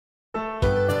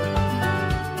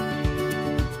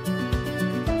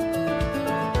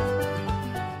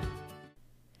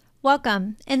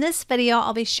Welcome. In this video,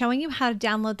 I'll be showing you how to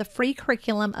download the free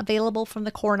curriculum available from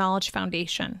the Core Knowledge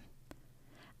Foundation.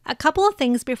 A couple of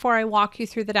things before I walk you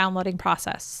through the downloading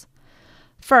process.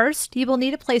 First, you will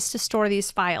need a place to store these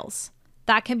files.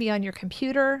 That can be on your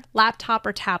computer, laptop,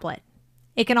 or tablet.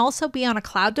 It can also be on a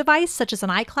cloud device such as an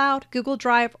iCloud, Google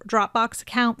Drive, or Dropbox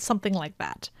account, something like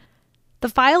that. The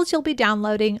files you'll be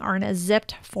downloading are in a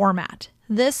zipped format.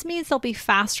 This means they'll be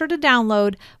faster to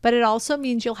download, but it also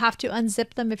means you'll have to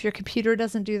unzip them if your computer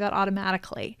doesn't do that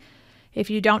automatically. If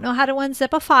you don't know how to unzip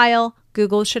a file,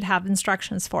 Google should have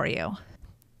instructions for you.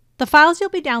 The files you'll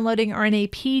be downloading are in a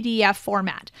PDF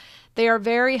format. They are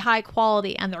very high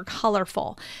quality and they're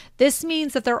colorful. This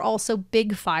means that they're also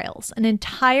big files. An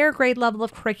entire grade level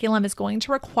of curriculum is going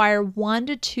to require 1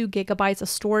 to 2 gigabytes of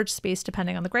storage space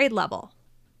depending on the grade level.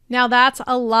 Now that's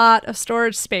a lot of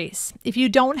storage space. If you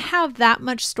don't have that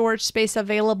much storage space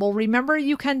available, remember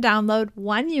you can download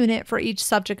 1 unit for each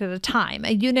subject at a time.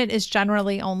 A unit is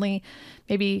generally only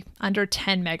maybe under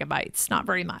 10 megabytes, not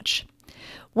very much.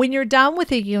 When you're done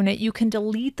with a unit, you can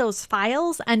delete those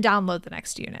files and download the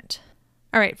next unit.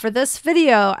 All right, for this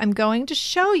video, I'm going to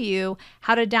show you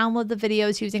how to download the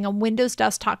videos using a Windows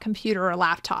desktop computer or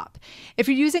laptop. If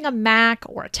you're using a Mac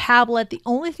or a tablet, the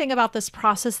only thing about this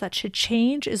process that should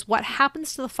change is what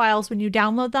happens to the files when you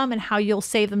download them and how you'll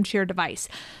save them to your device.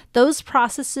 Those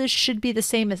processes should be the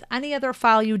same as any other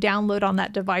file you download on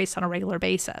that device on a regular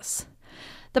basis.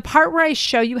 The part where I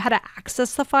show you how to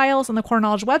access the files on the Core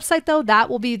Knowledge website, though, that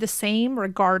will be the same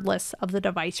regardless of the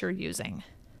device you're using.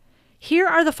 Here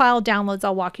are the file downloads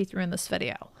I'll walk you through in this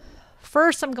video.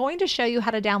 First, I'm going to show you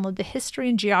how to download the history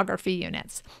and geography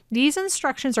units. These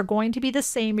instructions are going to be the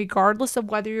same regardless of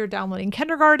whether you're downloading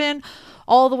kindergarten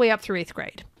all the way up through 8th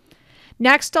grade.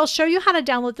 Next, I'll show you how to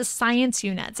download the science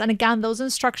units. And again, those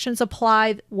instructions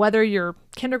apply whether you're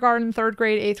kindergarten, 3rd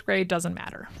grade, 8th grade, doesn't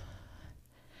matter.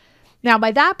 Now,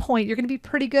 by that point, you're going to be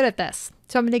pretty good at this.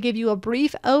 So I'm going to give you a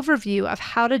brief overview of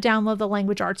how to download the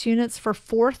language arts units for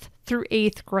 4th through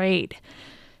 8th grade.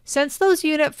 Since those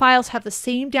unit files have the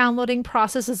same downloading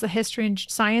process as the history and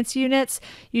science units,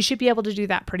 you should be able to do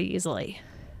that pretty easily.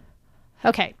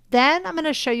 Okay, then I'm going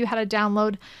to show you how to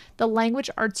download the language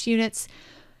arts units,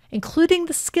 including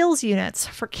the skills units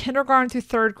for kindergarten through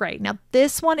 3rd grade. Now,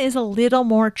 this one is a little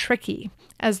more tricky,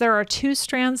 as there are 2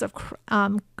 strands of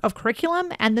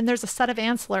curriculum, and then there's a set of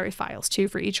ancillary files too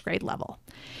for each grade level.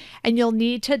 And you'll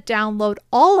need to download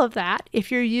all of that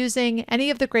if you're using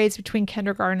any of the grades between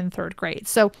kindergarten and 3rd grade.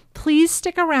 So please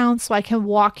stick around so I can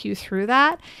walk you through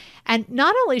that and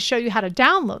not only show you how to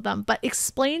download them, but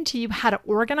explain to you how to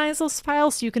organize those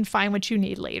files so you can find what you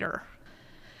need later.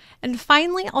 And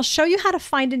finally, I'll show you how to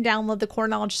find and download the Core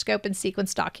Knowledge Scope and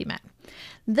Sequence document.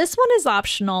 This one is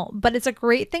optional, but it's a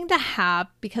great thing to have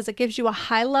because it gives you a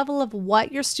high level of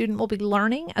what your student will be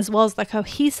learning, as well as the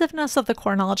cohesiveness of the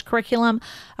Core Knowledge curriculum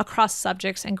across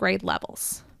subjects and grade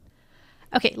levels.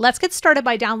 Okay, let's get started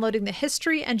by downloading the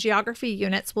history and geography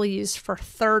units we'll use for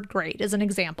 3rd grade as an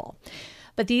example.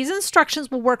 But these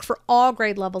instructions will work for all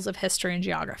grade levels of history and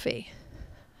geography.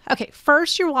 Okay,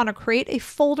 first you want to create a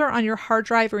folder on your hard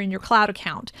drive or in your cloud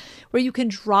account where you can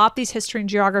drop these history and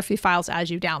geography files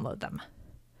as you download them.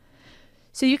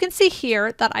 So you can see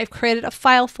here that I've created a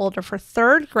file folder for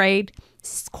 3rd grade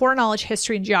Core Knowledge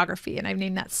History and Geography, and I've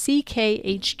named that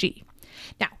CKHG.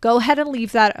 Now go ahead and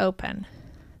leave that open.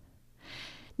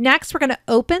 Next, we're going to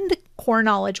open the Core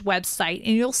Knowledge website,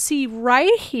 and you'll see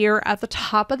right here at the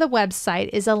top of the website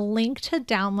is a link to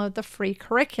download the free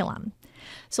curriculum.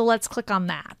 So let's click on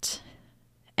that.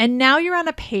 And now you're on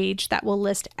a page that will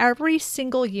list every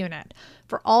single unit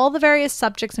for all the various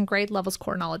subjects and grade levels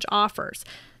Core Knowledge offers.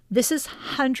 This is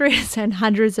hundreds and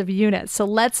hundreds of units. So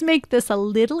let's make this a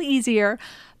little easier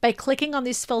by clicking on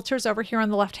these filters over here on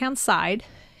the left-hand side.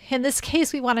 In this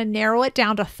case, we want to narrow it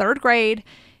down to 3rd grade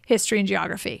history and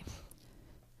geography.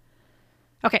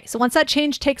 Okay, so once that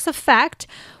change takes effect,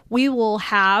 we will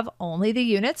have only the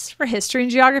units for history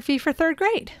and geography for 3rd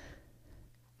grade.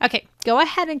 Okay, go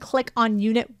ahead and click on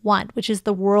Unit 1, which is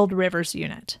the World Rivers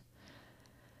unit.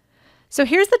 So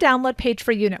here's the download page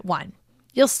for Unit 1.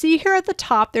 You'll see here at the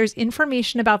top there's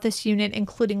information about this unit,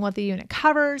 including what the unit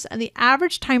covers and the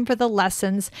average time for the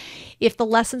lessons if the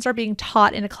lessons are being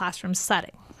taught in a classroom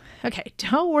setting. Okay,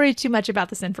 don't worry too much about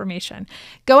this information.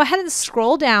 Go ahead and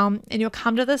scroll down and you'll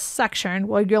come to this section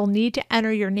where you'll need to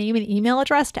enter your name and email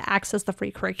address to access the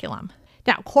free curriculum.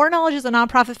 Now, Core Knowledge is a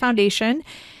nonprofit foundation,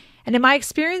 and in my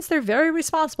experience, they're very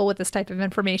responsible with this type of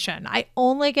information. I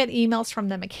only get emails from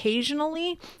them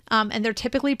occasionally, and they're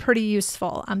typically pretty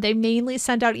useful. They mainly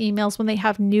send out emails when they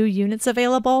have new units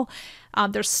available,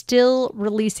 They're still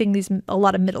releasing a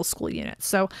lot of middle school units.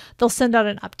 So they'll send out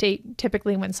an update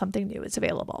typically when something new is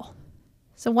available.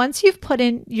 So once you've put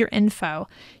in your info,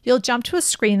 you'll jump to a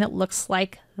screen that looks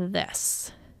like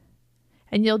this.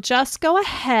 And you'll just go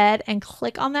ahead and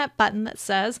click on that button that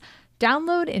says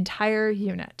Download Entire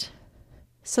Unit.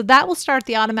 So that will start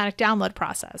the automatic download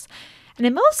process. And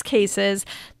in most cases,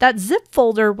 that zip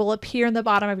folder will appear in the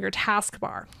bottom of your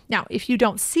taskbar. Now, if you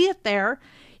don't see it there,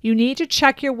 you need to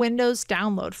check your Windows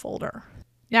download folder.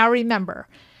 Now remember,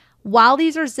 while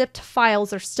these are zipped files,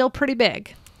 they're still pretty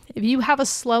big. If you have a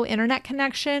slow internet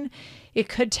connection, it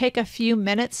could take a few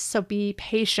minutes, so be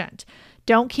patient.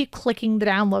 Don't keep clicking the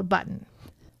download button.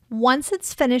 Once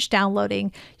it's finished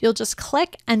downloading, you'll just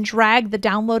click and drag the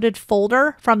downloaded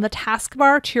folder from the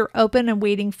taskbar to your open and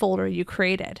waiting folder you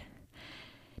created.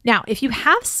 Now, if you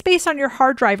have space on your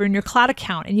hard drive or in your cloud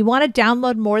account and you want to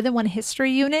download more than one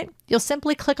history unit, you'll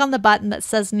simply click on the button that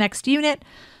says Next Unit,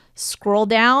 scroll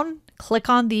down, click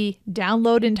on the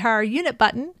Download Entire Unit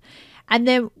button, and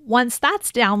then once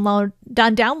that's done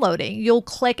downloading, you'll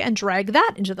click and drag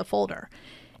that into the folder.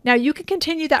 Now you can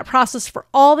continue that process for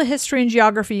all the history and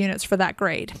geography units for that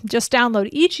grade. Just download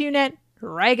each unit,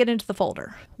 drag it into the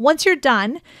folder. Once you're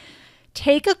done,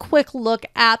 take a quick look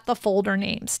at the folder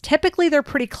names. Typically they're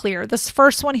pretty clear. This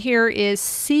first one here is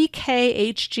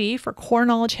CKHG for Core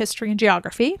Knowledge, History, and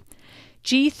Geography.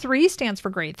 G3 stands for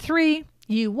Grade 3.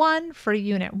 U1 for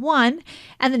Unit 1,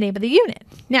 and the name of the unit.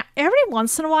 Now, every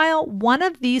once in a while, one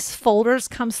of these folders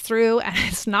comes through and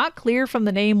it's not clear from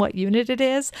the name what unit it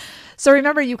is. So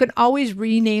remember, you can always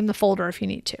rename the folder if you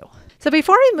need to. So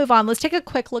before we move on, let's take a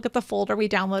quick look at the folder we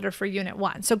downloaded for Unit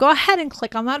 1. So go ahead and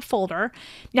click on that folder.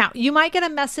 Now, you might get a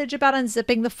message about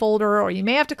unzipping the folder, or you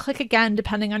may have to click again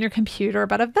depending on your computer,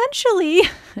 but eventually,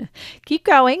 keep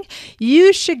going,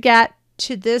 you should get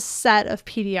to this set of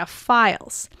PDF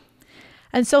files.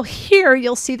 And so here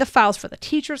you'll see the files for the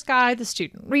teacher's guide, the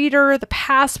student reader, the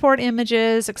passport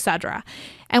images, etc.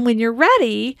 And when you're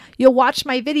ready, you'll watch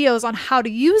my videos on how to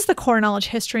use the Core Knowledge,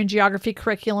 History, and Geography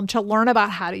curriculum to learn about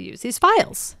how to use these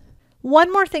files.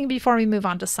 One more thing before we move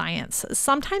on to science.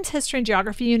 Sometimes history and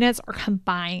geography units are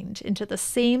combined into the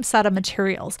same set of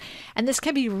materials, and this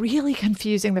can be really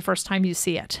confusing the first time you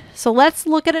see it. So let's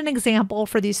look at an example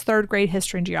for these third grade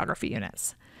history and geography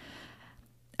units.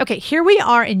 Okay, here we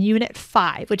are in Unit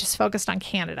 5, which is focused on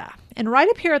Canada. And right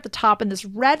up here at the top in this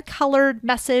red colored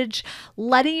message,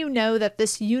 letting you know that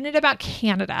this unit about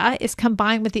Canada is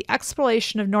combined with the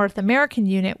Exploration of North American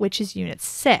unit, which is Unit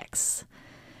 6.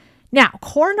 Now,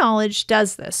 Core Knowledge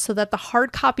does this so that the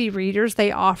hard copy readers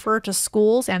they offer to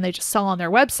schools and they just sell on their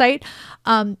website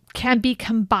can be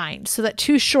combined so that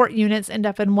two short units end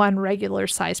up in one regular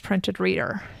size printed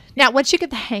reader. Now, once you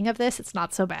get the hang of this, it's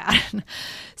not so bad.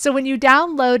 So when you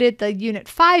downloaded the Unit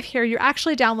 5 here, you're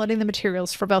actually downloading the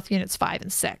materials for both Units 5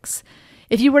 and 6.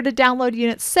 If you were to download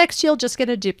Unit 6, you'll just get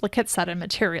a duplicate set of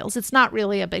materials. It's not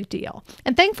really a big deal.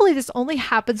 And thankfully, this only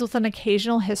happens with an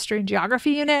occasional history and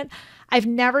geography unit. I've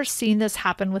never seen this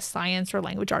happen with science or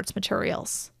language arts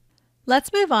materials.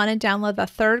 Let's move on and download the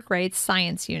third grade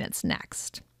science units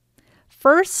next.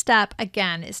 First step,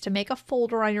 again, is to make a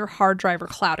folder on your hard drive or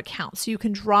cloud account so you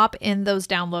can drop in those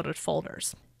downloaded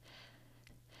folders.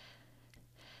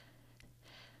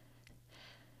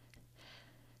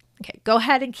 Okay, go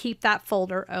ahead and keep that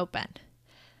folder open.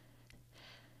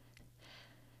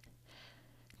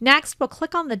 Next, we'll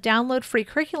click on the Download Free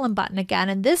Curriculum button again,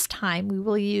 and this time we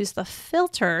will use the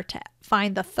filter to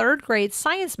find the third grade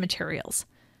science materials.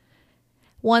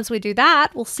 Once we do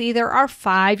that, we'll see there are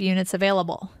 5 units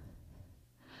available.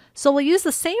 So we'll use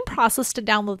the same process to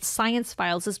download the science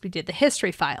files as we did the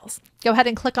history files. Go ahead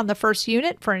and click on the first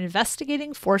unit for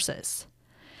Investigating Forces.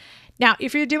 Now,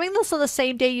 if you're doing this on the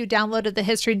same day you downloaded the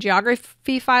history and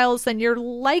geography files, then you're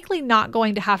likely not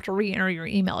going to have to re-enter your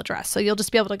email address. So you'll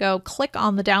just be able to go click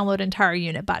on the Download Entire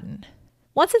Unit button.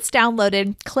 Once it's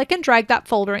downloaded, click and drag that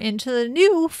folder into the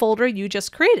new folder you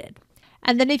just created.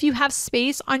 And then if you have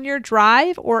space on your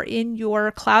drive or in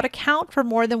your cloud account for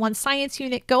more than one science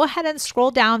unit, go ahead and scroll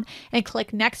down and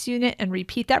click Next Unit and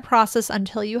repeat that process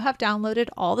until you have downloaded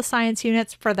all the science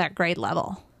units for that grade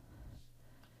level.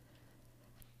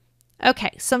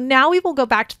 Okay, so now we will go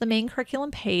back to the main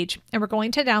curriculum page and we're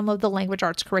going to download the language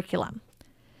arts curriculum.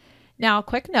 Now, a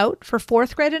quick note, for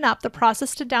 4th grade and up, the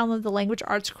process to download the language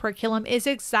arts curriculum is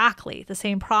exactly the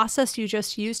same process you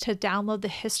just used to download the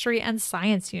history and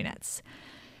science units.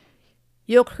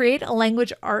 You'll create a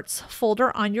language arts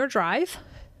folder on your drive.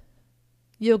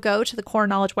 You'll go to the Core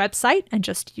Knowledge website and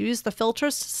just use the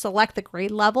filters to select the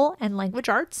grade level and language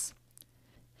arts.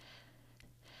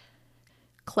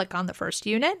 Click on the first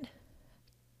unit.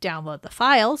 download the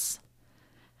files,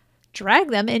 drag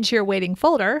them into your waiting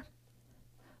folder,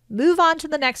 move on to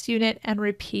the next unit, and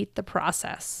repeat the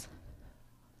process.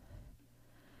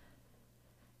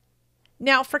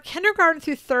 Now, for kindergarten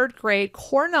through third grade,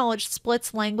 Core Knowledge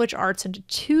splits language arts into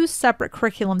 2 separate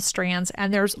curriculum strands,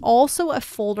 and there's also a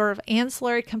folder of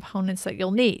ancillary components that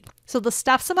you'll need. So the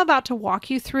steps I'm about to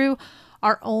walk you through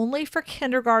are only for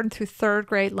kindergarten through third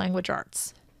grade language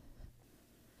arts.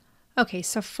 Okay,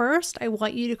 so first I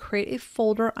want you to create a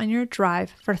folder on your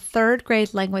drive for third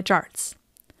grade language arts.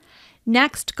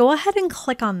 Next, go ahead and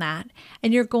click on that,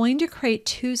 and you're going to create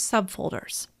 2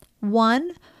 subfolders.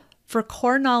 One for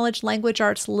Core Knowledge Language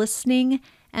Arts Listening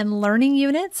and Learning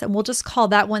Units, and we'll just call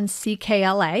that one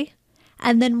CKLA.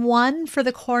 And then one for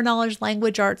the Core Knowledge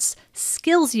Language Arts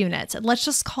Skills Units, and let's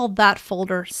just call that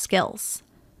folder Skills.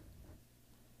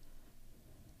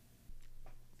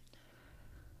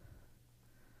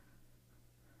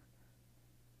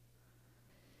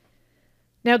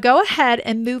 Now go ahead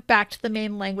and move back to the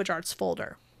main language arts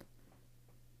folder.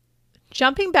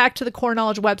 Jumping back to the Core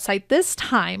Knowledge website, this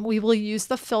time we will use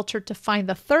the filter to find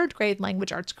the third grade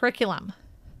language arts curriculum.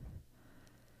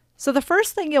 So the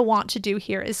first thing you'll want to do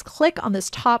here is click on this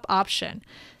top option,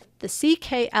 the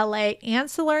CKLA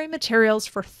Ancillary Materials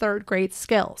for Third Grade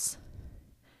Skills.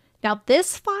 Now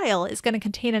this file is going to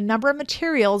contain a number of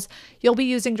materials you'll be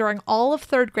using during all of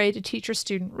third grade to teach your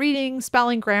student reading,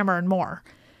 spelling, grammar, and more.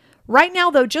 Right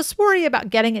now, though, just worry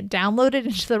about getting it downloaded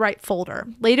into the right folder.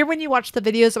 Later, when you watch the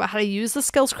videos about how to use the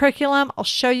skills curriculum, I'll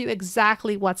show you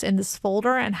exactly what's in this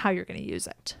folder and how you're going to use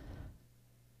it.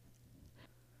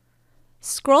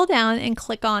 Scroll down and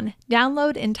click on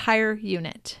Download Entire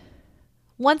Unit.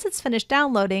 Once it's finished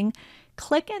downloading,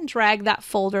 click and drag that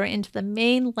folder into the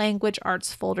main language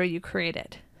arts folder you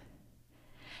created.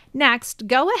 Next,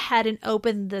 go ahead and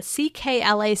open the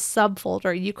CKLA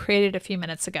subfolder you created a few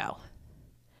minutes ago.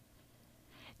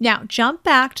 Now jump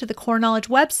back to the Core Knowledge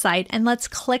website and let's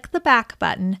click the back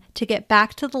button to get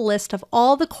back to the list of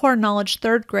all the Core Knowledge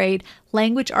third grade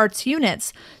language arts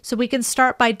units, so we can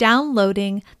start by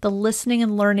downloading the listening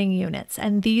and learning units,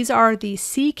 and these are the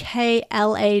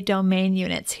CKLA domain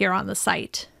units here on the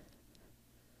site.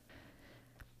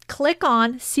 Click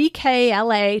on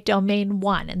CKLA domain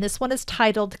 1, and this one is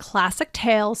titled Classic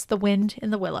Tales, The Wind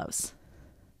in the Willows.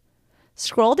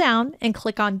 Scroll down and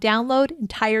click on Download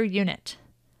Entire Unit.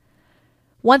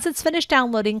 Once it's finished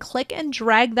downloading, click and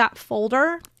drag that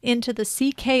folder into the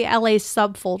CKLA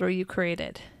subfolder you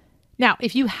created. Now,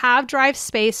 if you have drive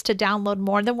space to download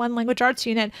more than one language arts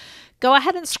unit, go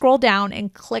ahead and scroll down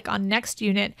and click on Next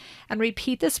Unit and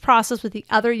repeat this process with the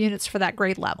other units for that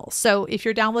grade level. So if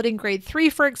you're downloading grade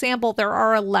 3, for example, there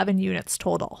are 11 units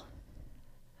total.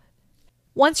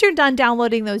 Once you're done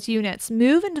downloading those units,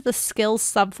 move into the Skills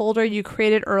subfolder you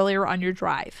created earlier on your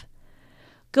drive.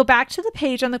 Go back to the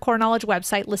page on the Core Knowledge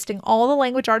website listing all the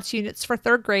language arts units for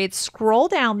third grade. Scroll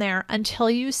down there until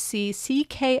you see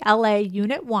CKLA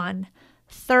Unit 1,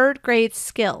 Third Grade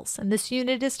Skills, and this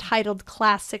unit is titled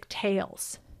Classic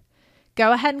Tales.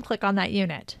 Go ahead and click on that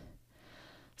unit.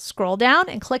 Scroll down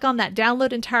and click on that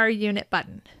Download Entire Unit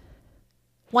button.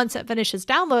 Once it finishes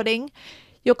downloading,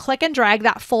 you'll click and drag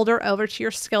that folder over to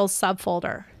your Skills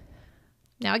subfolder.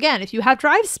 Now again, if you have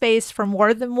drive space for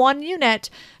more than one unit,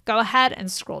 go ahead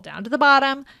and scroll down to the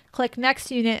bottom, click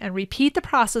Next Unit, and repeat the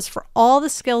process for all the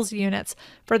skills units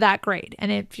for that grade.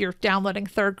 And if you're downloading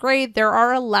third grade, there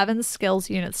are 11 skills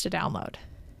units to download.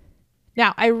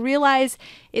 Now, I realize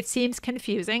it seems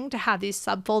confusing to have these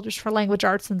subfolders for language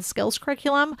arts and the skills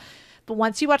curriculum, but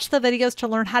once you watch the videos to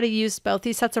learn how to use both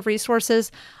these sets of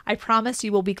resources, I promise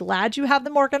you will be glad you have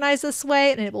them organized this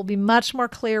way, and it will be much more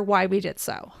clear why we did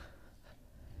so.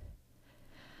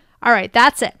 All right,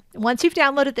 that's it. Once you've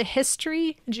downloaded the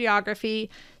history,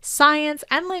 geography, science,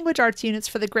 and language arts units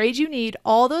for the grade you need,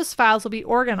 all those files will be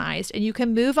organized, and you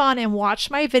can move on and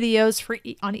watch my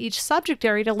videos on each subject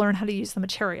area to learn how to use the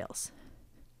materials.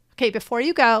 Okay, before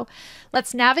you go,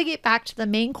 let's navigate back to the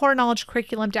main Core Knowledge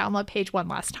curriculum download page one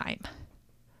last time.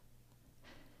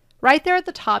 Right there at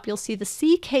the top, you'll see the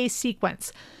CK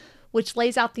sequence, which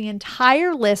lays out the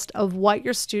entire list of what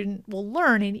your student will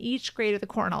learn in each grade of the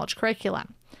Core Knowledge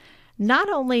curriculum. Not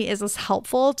only is this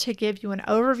helpful to give you an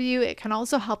overview, it can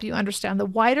also help you understand the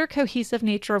wider cohesive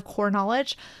nature of core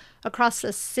knowledge across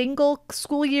a single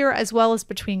school year as well as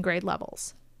between grade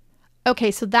levels. Okay,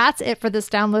 so that's it for this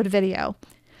download video.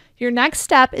 Your next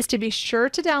step is to be sure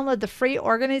to download the free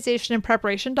organization and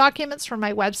preparation documents from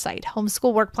my website,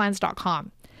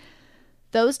 homeschoolworkplans.com.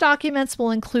 Those documents will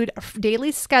include a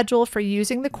daily schedule for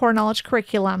using the Core Knowledge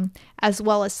curriculum, as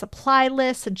well as supply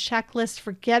lists and checklists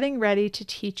for getting ready to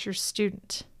teach your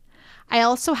student. I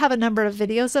also have a number of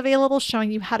videos available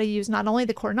showing you how to use not only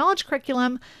the core knowledge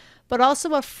curriculum, but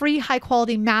also a free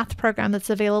high-quality math program that's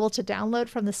available to download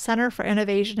from the Center for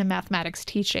Innovation in Mathematics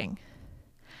Teaching.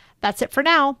 That's it for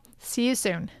now. See you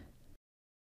soon.